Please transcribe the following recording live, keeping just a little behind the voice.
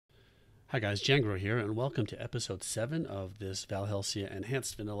Hi guys, Jangro here, and welcome to episode 7 of this Valhelsia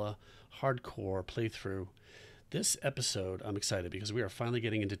Enhanced Vanilla Hardcore playthrough. This episode, I'm excited because we are finally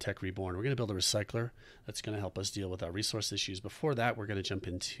getting into Tech Reborn. We're going to build a recycler that's going to help us deal with our resource issues. Before that, we're going to jump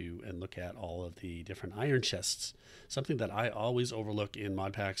into and look at all of the different iron chests, something that I always overlook in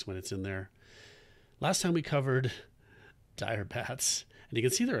mod packs when it's in there. Last time we covered dire bats, and you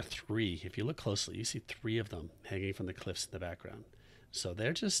can see there are 3. If you look closely, you see 3 of them hanging from the cliffs in the background. So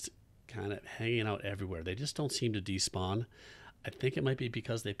they're just kind of hanging out everywhere. They just don't seem to despawn. I think it might be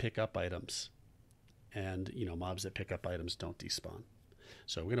because they pick up items, and mobs that pick up items don't despawn.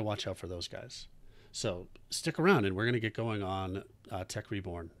 So we're going to watch out for those guys. So stick around and we're going to get going on Tech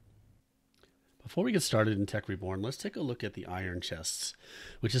Reborn. Before we get started in Tech Reborn, let's take a look at the iron chests,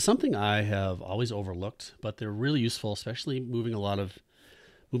 which is something I have always overlooked, but they're really useful, especially moving a lot of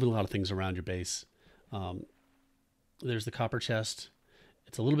things around your base. There's the copper chest.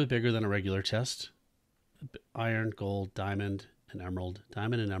 It's a little bit bigger than a regular chest. Iron, gold, diamond, and emerald.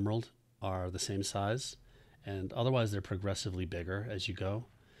 Diamond and emerald are the same size, and otherwise they're progressively bigger as you go.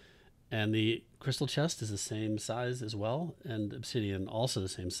 And the crystal chest is the same size as well, and obsidian also the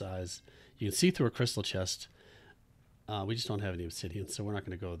same size. You can see through a crystal chest. We just don't have any obsidian, so we're not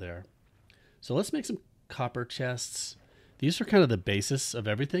going to go there. So let's make some copper chests. These are kind of the basis of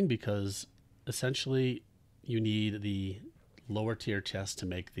everything because essentially you need the lower tier chest to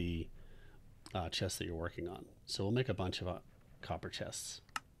make the chest that you're working on. So we'll make a bunch of copper chests.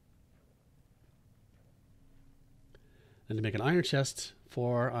 And to make an iron chest,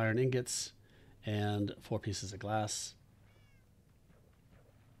 4 iron ingots and 4 pieces of glass.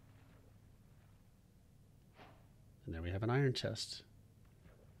 And there we have an iron chest.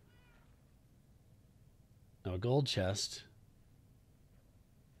 Now a gold chest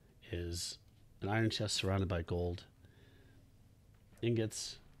is an iron chest surrounded by gold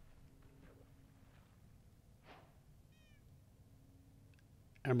ingots.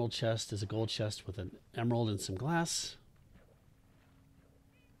 Emerald chest is a gold chest with an emerald and some glass.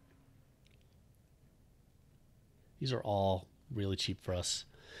 These are all really cheap for us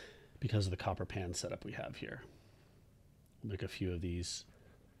because of the copper pan setup we have here. We'll make a few of these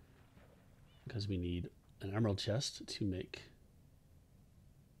because we need an emerald chest to make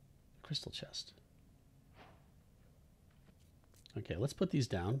a crystal chest. Okay, let's put these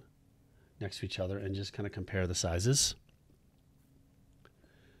down next to each other and just kind of compare the sizes.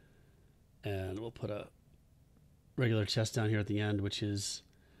 And we'll put a regular chest down here at the end, which is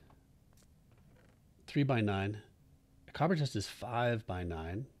 3 by 9. A copper chest is 5 by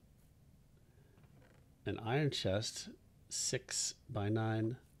 9. An iron chest, 6 by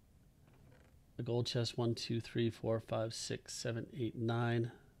 9. A gold chest, 1, 2, 3, 4, 5, 6, 7, 8,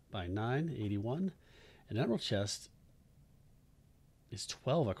 9 by 9, 81. An emerald chest is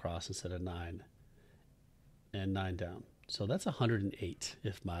 12 across instead of 9, and 9 down. So that's 108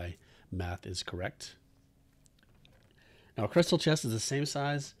 if my math is correct. Now a crystal chest is the same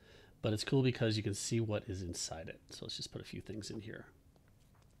size, but it's cool because you can see what is inside it. So let's just put a few things in here.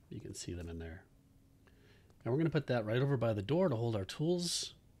 You can see them in there. And we're going to put that right over by the door to hold our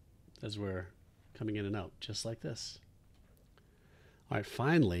tools as we're coming in and out, just like this. All right,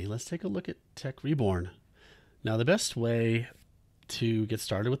 finally, let's take a look at Tech Reborn. Now the best way to get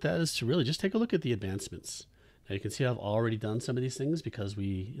started with that is to really just take a look at the advancements. Now you can see I've already done some of these things because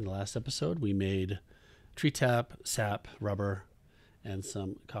in the last episode, we made tree tap, sap, rubber, and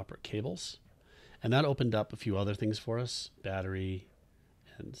some copper cables. And that opened up a few other things for us, battery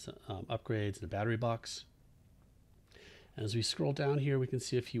and upgrades and a battery box. And as we scroll down here, we can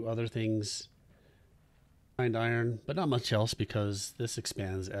see a few other things. Refined iron, but not much else because this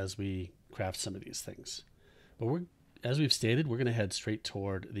expands as we craft some of these things. But as we've stated, we're going to head straight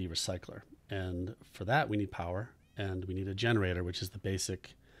toward the recycler. And for that, we need power, and we need a generator, which is the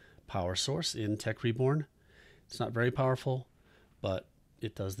basic power source in Tech Reborn. It's not very powerful, but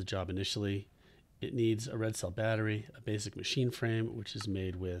it does the job initially. It needs a red cell battery, a basic machine frame, which is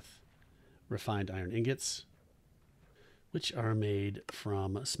made with refined iron ingots, which are made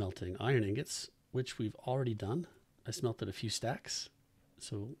from smelting iron ingots, which we've already done. I smelted a few stacks,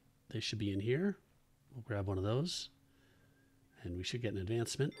 so they should be in here. We'll grab one of those, and we should get an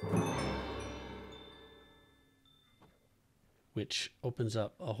advancement, which opens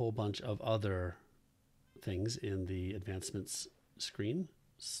up a whole bunch of other things in the advancements screen,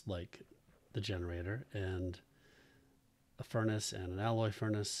 like the generator and a furnace and an alloy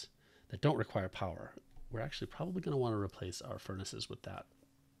furnace that don't require power. We're actually probably going to want to replace our furnaces with that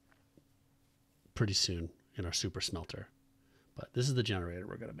pretty soon in our super smelter. But this is the generator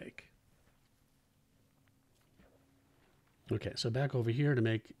we're going to make. Okay, so back over here to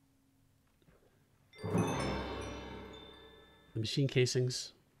make The machine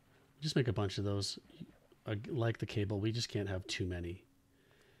casings, just make a bunch of those. Like the cable, we just can't have too many.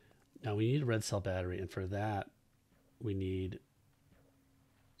 Now we need a red cell battery, and for that we need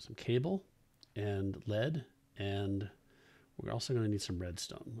some cable and lead, and we're also going to need some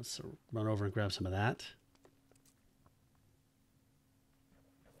redstone. Let's run over and grab some of that.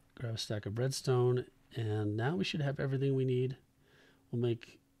 Grab a stack of redstone, and now we should have everything we need. We'll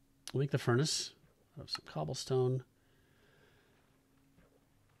make the furnace out of some cobblestone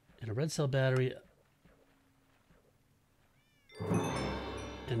and a red cell battery.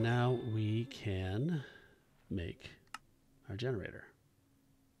 And now we can make our generator.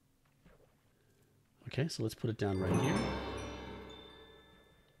 Okay, so let's put it down right here.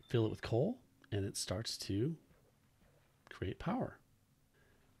 Fill it with coal, and it starts to create power.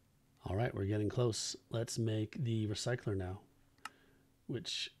 All right, we're getting close. Let's make the recycler now,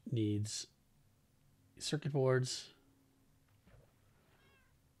 which needs circuit boards,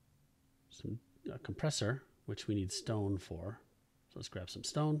 some compressor, which we need stone for. So let's grab some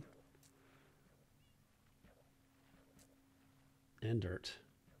stone and dirt.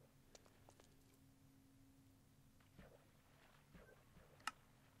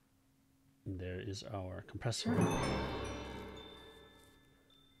 And there is our compressor.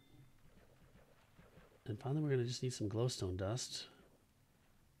 And finally, we're going to just need some glowstone dust,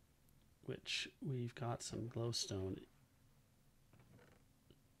 which we've got some glowstone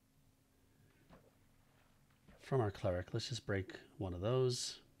from our cleric. Let's just break one of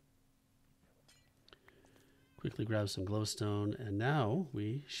those. Quickly grab some glowstone, and now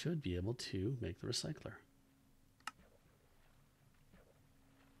we should be able to make the recycler.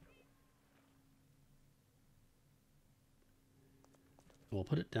 We'll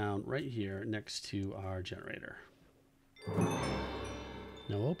put it down right here next to our generator.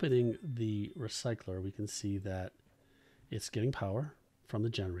 Now, opening the recycler, we can see that it's getting power from the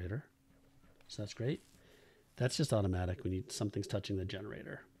generator. So that's great. That's just automatic. We need something's touching the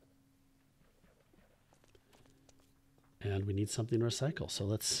generator. And we need something to recycle. So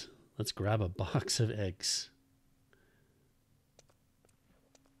let's grab a box of eggs.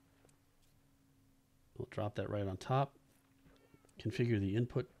 We'll drop that right on top. Configure the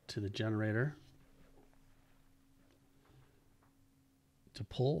input to the generator to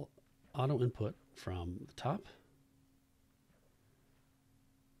pull auto input from the top.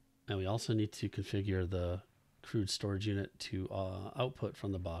 And we also need to configure the crude storage unit to output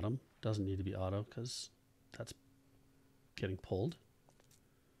from the bottom. Doesn't need to be auto because that's getting pulled.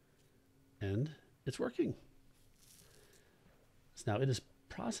 And it's working. So now it is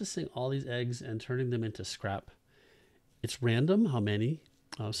processing all these eggs and turning them into scrap. It's random how many,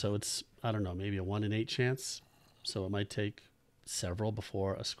 so it's, I don't know, maybe a 1 in 8 chance. So it might take several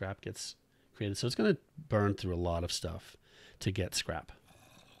before a scrap gets created. So it's going to burn through a lot of stuff to get scrap.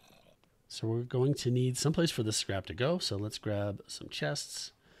 So we're going to need someplace for this scrap to go. So let's grab some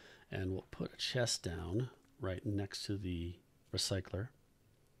chests, and we'll put a chest down right next to the recycler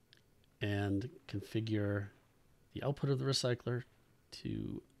and configure the output of the recycler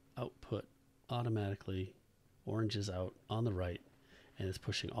to output automatically. Orange is out on the right, and it's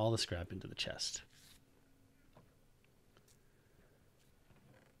pushing all the scrap into the chest.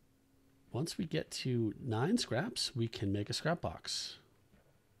 Once we get to 9 scraps, we can make a scrap box.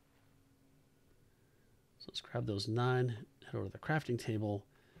 So let's grab those 9, head over to the crafting table,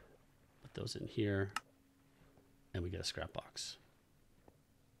 put those in here, and we get a scrap box.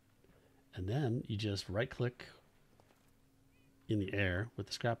 And then you just right-click in the air with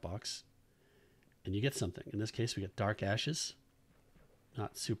the scrap box, and you get something. In this case, we get dark ashes.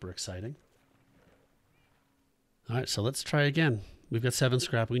 Not super exciting. All right, so let's try again. We've got 7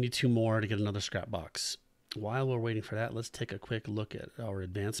 scrap. We need 2 more to get another scrap box. While we're waiting for that, let's take a quick look at our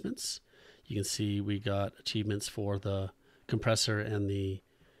advancements. You can see we got achievements for the compressor and the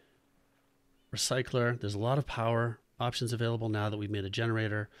recycler. There's a lot of power options available now that we've made a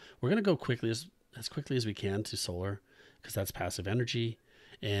generator. We're going to go quickly as quickly as we can to solar because that's passive energy,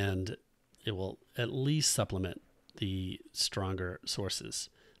 and it will at least supplement the stronger sources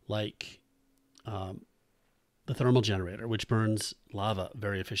like the thermal generator, which burns lava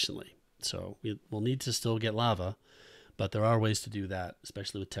very efficiently. So we'll need to still get lava, but there are ways to do that,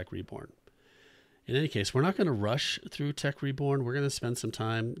 especially with Tech Reborn. In any case, we're not going to rush through Tech Reborn. We're going to spend some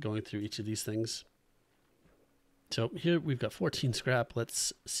time going through each of these things. So here we've got 14 scrap.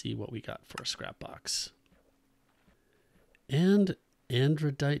 Let's see what we got for a scrap box. And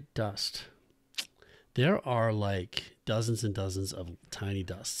andradite dust. There are like dozens and dozens of tiny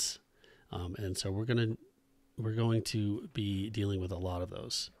dusts. And so we're going to be dealing with a lot of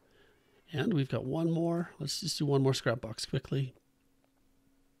those. And we've got one more. Let's just do one more scrap box quickly.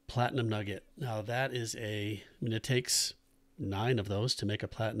 Platinum nugget. Now that is I mean, it takes 9 of those to make a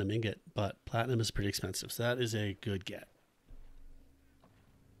platinum ingot, but platinum is pretty expensive. So that is a good get.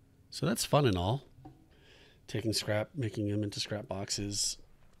 So that's fun and all. Taking scrap, making them into scrap boxes,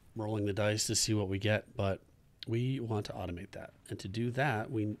 rolling the dice to see what we get, but we want to automate that. And to do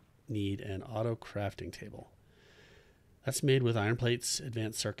that, we need an auto crafting table. That's made with iron plates,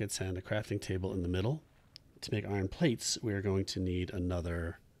 advanced circuits, and a crafting table in the middle. To make iron plates, we're going to need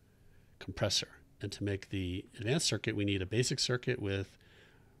another compressor. And to make the advanced circuit, we need a basic circuit with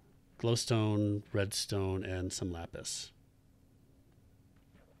glowstone, redstone, and some lapis.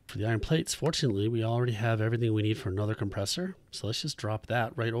 For the iron plates, fortunately, we already have everything we need for another compressor. So let's just drop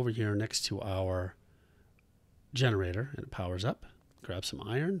that right over here next to our generator, and it powers up. Grab some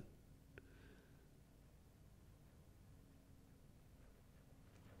iron.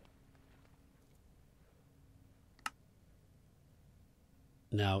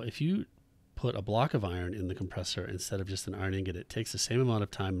 Now, if you put a block of iron in the compressor instead of just an iron ingot, it takes the same amount of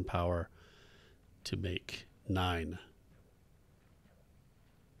time and power to make 9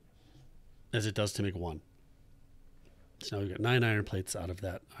 as it does to make 1. So now we've got 9 iron plates out of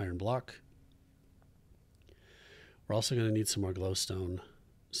that iron block. We're also going to need some more glowstone.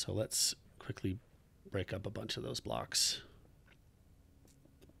 So let's quickly break up a bunch of those blocks.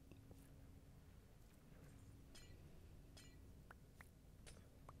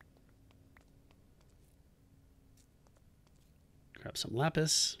 Grab some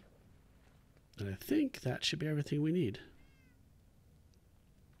lapis. And I think that should be everything we need.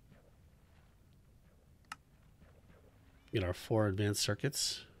 Get our 4 advanced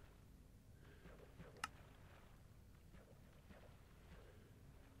circuits.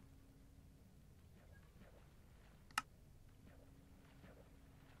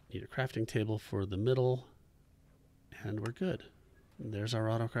 Need a crafting table for the middle. And we're good. And there's our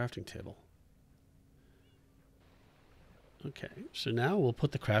auto crafting table. Okay, so now we'll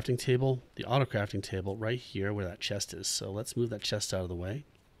put the crafting table, the auto crafting table, right here where that chest is. So let's move that chest out of the way.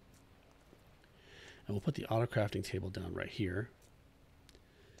 And we'll put the auto crafting table down right here.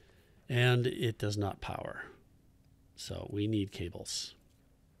 And it does not power. So we need cables.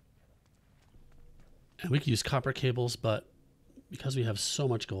 And we could use copper cables, but because we have so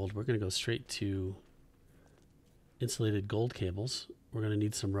much gold, we're going to go straight to insulated gold cables. We're going to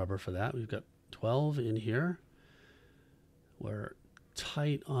need some rubber for that. We've got 12 in here. We're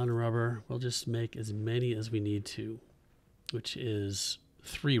tight on rubber. We'll just make as many as we need to, which is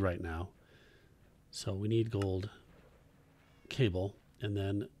 3 right now. So we need gold cable. And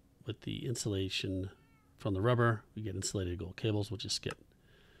then with the insulation from the rubber, we get insulated gold cables. We'll just get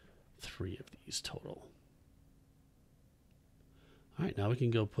 3 of these total. All right, now we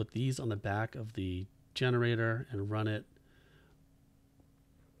can go put these on the back of the generator and run it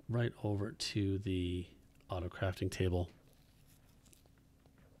right over to the auto crafting table.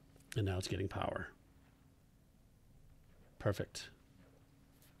 And now it's getting power. Perfect.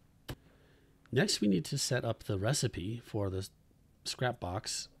 Next, we need to set up the recipe for the scrap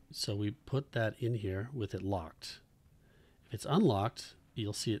box. So we put that in here with it locked. If it's unlocked,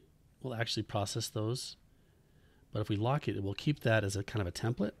 you'll see it will actually process those. But if we lock it, it will keep that as a kind of a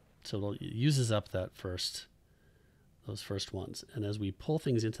template. So it uses up those first ones. And as we pull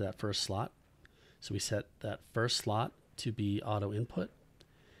things into that first slot, so we set that first slot to be auto input.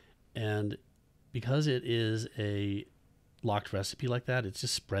 And because it is a locked recipe like that, it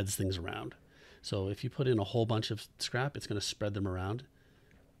just spreads things around. So if you put in a whole bunch of scrap, it's going to spread them around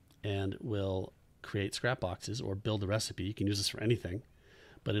and will create scrap boxes or build a recipe. You can use this for anything,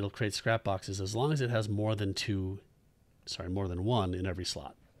 but it'll create scrap boxes as long as it has more than 1 in every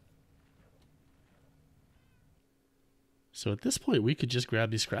slot. So at this point, we could just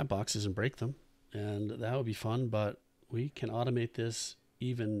grab these scrap boxes and break them, and that would be fun, but we can automate this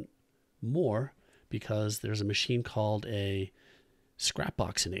even more because there's a machine called a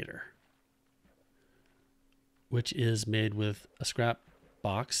Scrapbox-inator, which is made with a scrap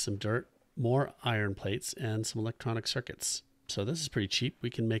box, some dirt, more iron plates, and some electronic circuits. So this is pretty cheap. We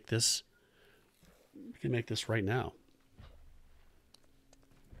can make this right now.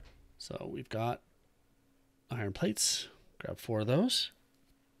 So we've got iron plates. Grab 4 of those.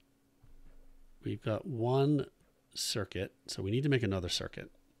 We've got 1 circuit, so we need to make another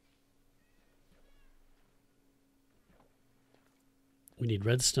circuit. We need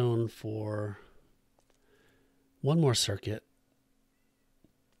redstone for 1 more circuit.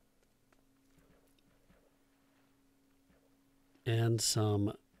 And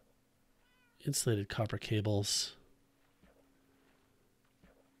some insulated copper cables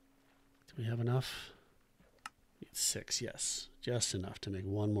Do we have enough? Need 6, yes. Just enough to make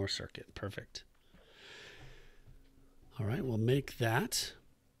one more circuit. Perfect. All right, we'll make that.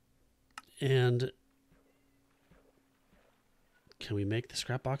 And can we make the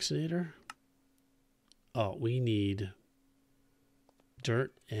Scrapbox-inator? Oh, we need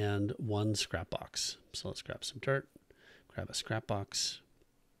dirt and 1 scrap box. So let's grab some dirt, grab a scrap box,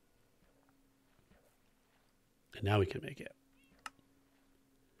 and now we can make it.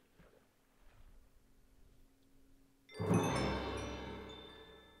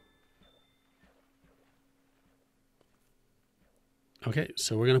 Okay,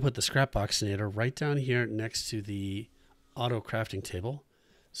 so we're going to put the Scrapbox-inator right down here next to the auto crafting table.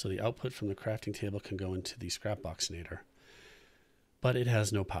 So the output from the crafting table can go into the Scrapbox-inator. But it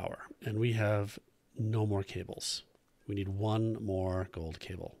has no power, and we have no more cables. We need 1 more gold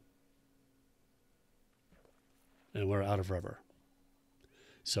cable. And we're out of rubber.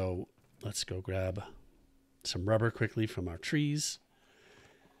 So let's go grab some rubber quickly from our trees.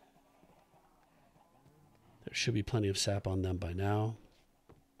 There should be plenty of sap on them by now.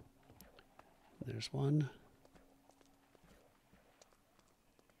 There's one.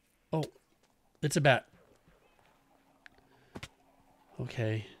 Oh, it's a bat.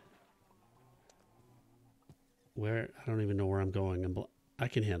 Okay. Where? I don't even know where I'm going. I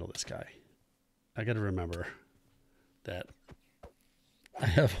can handle this guy. I got to remember that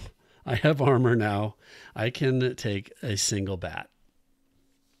I have armor now. I can take a single bat.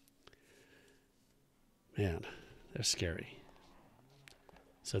 Man, they're scary.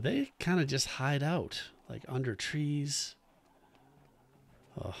 So they kind of just hide out, like under trees.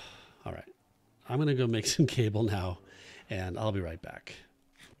 Oh, all right. I'm going to go make some cable now, and I'll be right back.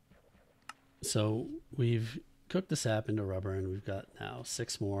 So we've cooked the sap into rubber, and we've got now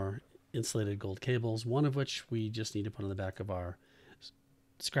 6 more insulated gold cables, one of which we just need to put on the back of our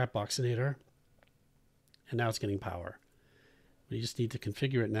Scrapbox-inator. And now it's getting power. We just need to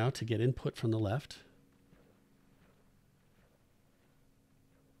configure it now to get input from the left.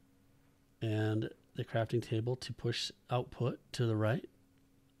 And the crafting table to push output to the right.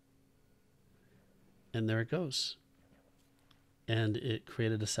 And there it goes. And it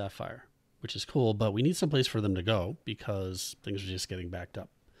created a sapphire, which is cool, but we need some place for them to go because things are just getting backed up.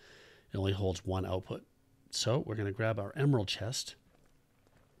 It only holds 1 output. So we're going to grab our emerald chest,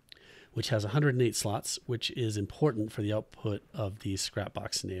 which has 108 slots, which is important for the output of the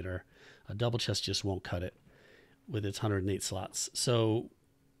Scrapbox-inator. A double chest just won't cut it with its 108 slots. So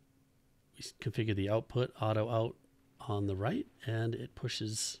we configure the output auto out on the right, and it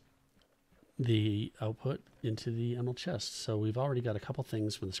pushes the output into the emerald chest. So we've already got a couple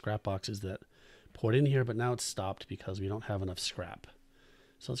things from the scrap boxes that poured in here, but now it's stopped because we don't have enough scrap.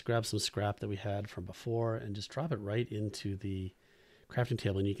 So let's grab some scrap that we had from before and just drop it right into the crafting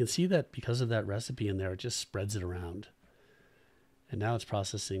table. And you can see that because of that recipe in there, it just spreads it around. And now it's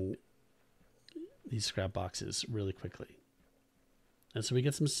processing these scrap boxes really quickly. And so we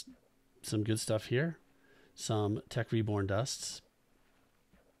get some good stuff here. Some Tech Reborn dusts.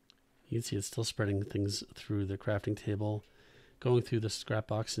 You can see it's still spreading things through the crafting table, going through the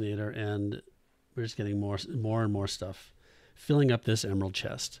Scrapbox-inator, and we're just getting more and more stuff filling up this emerald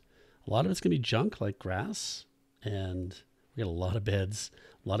chest. A lot of it's going to be junk like grass, and we got a lot of beds,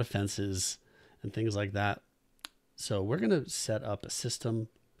 a lot of fences, and things like that. So we're going to set up a system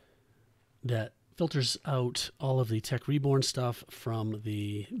that filters out all of the Tech Reborn stuff from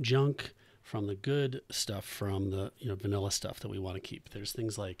the junk, from the good stuff, from the vanilla stuff that we want to keep. There's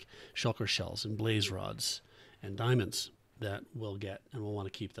things like shulker shells and blaze rods and diamonds that we'll get, and we'll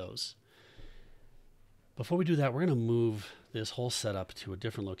want to keep those. Before we do that, we're going to move this whole setup to a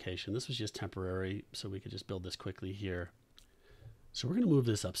different location. This was just temporary, so we could just build this quickly here. So we're going to move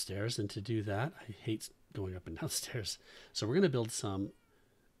this upstairs, and to do that, I hate going up and downstairs. So we're going to build some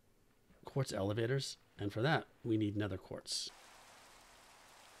quartz elevators, and for that, we need nether quartz.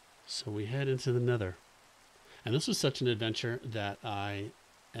 So we head into the nether. And this was such an adventure that I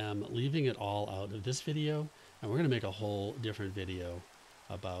am leaving it all out of this video, and we're going to make a whole different video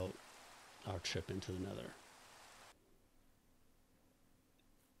about our trip into the nether.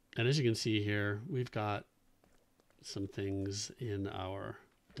 And as you can see here, we've got some things in our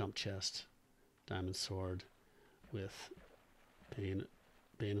dump chest. Diamond sword with Bane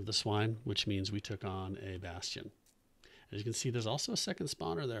of the Swine, which means we took on a bastion. As you can see, there's also a second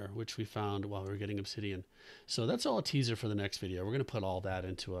spawner there, which we found while we were getting obsidian. So that's all a teaser for the next video. We're going to put all that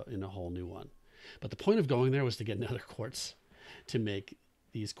in a whole new one. But the point of going there was to get nether quartz to make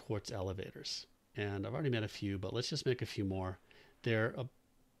these quartz elevators. And I've already made a few, but let's just make a few more. They're a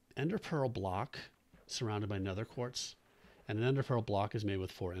ender pearl block surrounded by nether quartz. And an ender pearl block is made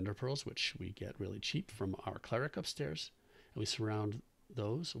with 4 ender pearls, which we get really cheap from our cleric upstairs. And we surround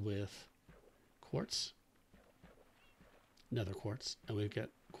those with quartz, nether quartz, and we get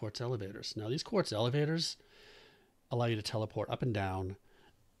quartz elevators. Now these quartz elevators allow you to teleport up and down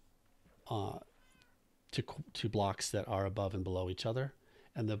to blocks that are above and below each other.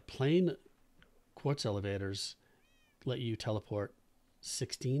 And the plain quartz elevators let you teleport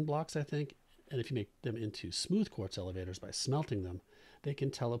 16 blocks, I think. And if you make them into smooth quartz elevators by smelting them, they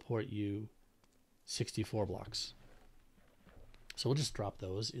can teleport you 64 blocks. So we'll just drop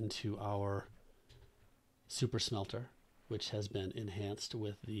those into our super smelter, which has been enhanced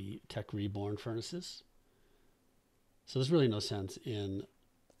with the Tech Reborn Furnaces. So there's really no sense in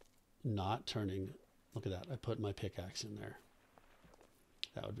not turning. Look at that. I put my pickaxe in there.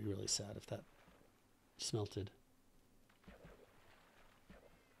 That would be really sad if that smelted.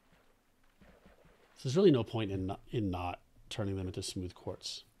 So there's really no point in not turning them into smooth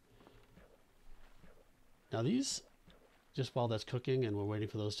quartz. Now these, just while that's cooking and we're waiting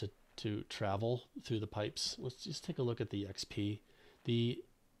for those to travel through the pipes, let's just take a look at the XP. These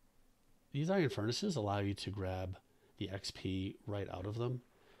iron furnaces allow you to grab the XP right out of them.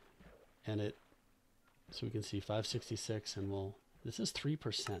 And so we can see 566 and this is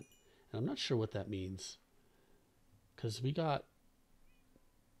 3%. And I'm not sure what that means, because we got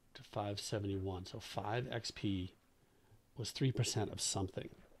to 571. So 5 XP was 3% of something.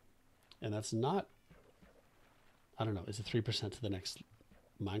 And that's not, I don't know, is it 3% to the next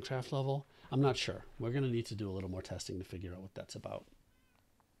Minecraft level? I'm not sure. We're going to need to do a little more testing to figure out what that's about.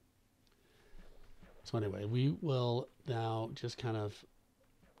 So anyway, we will now just kind of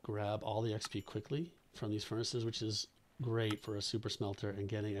grab all the XP quickly from these furnaces, which is great for a super smelter and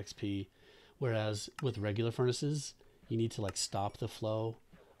getting XP. Whereas with regular furnaces, you need to like stop the flow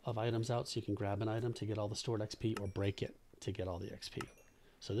of items out so you can grab an item to get all the stored XP, or break it to get all the XP.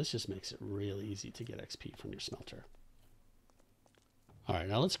 So this just makes it really easy to get XP from your smelter. All right,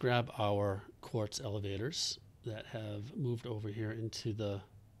 now let's grab our quartz elevators that have moved over here into the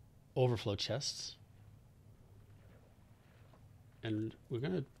overflow chests. And we're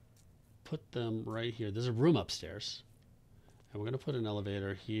going to put them right here. There's a room upstairs. And we're going to put an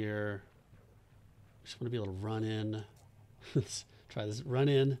elevator here. Just want to be able to run in. Let's try this. Run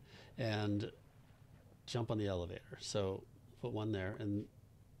in and jump on the elevator. So put one there. And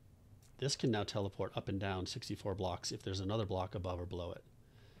this can now teleport up and down 64 blocks if there's another block above or below it.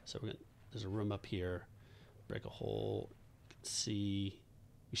 So there's a room up here. Break a hole. You can see,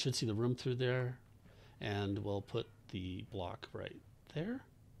 you should see the room through there. And we'll put the block right there.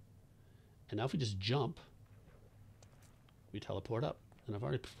 And now if we just jump, we teleport up. And I've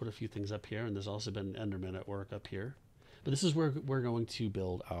already put a few things up here, and there's also been an Enderman at work up here. But this is where we're going to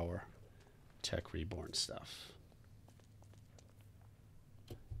build our Tech Reborn stuff.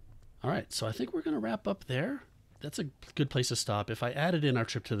 All right, so I think we're going to wrap up there. That's a good place to stop. If I added in our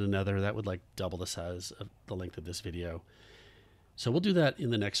trip to the nether, that would like double the size of the length of this video. So we'll do that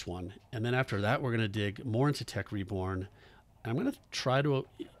in the next one. And then after that, we're going to dig more into Tech Reborn. I'm going to try to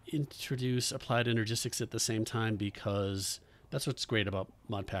introduce applied energistics at the same time, because that's what's great about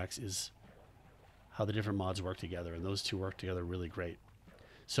mod packs, is how the different mods work together, and those two work together really great.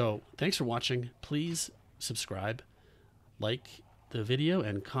 So thanks for watching. Please subscribe, like the video,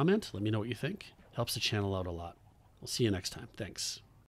 and comment. Let me know what you think. Helps the channel out a lot. We'll see you next time. Thanks.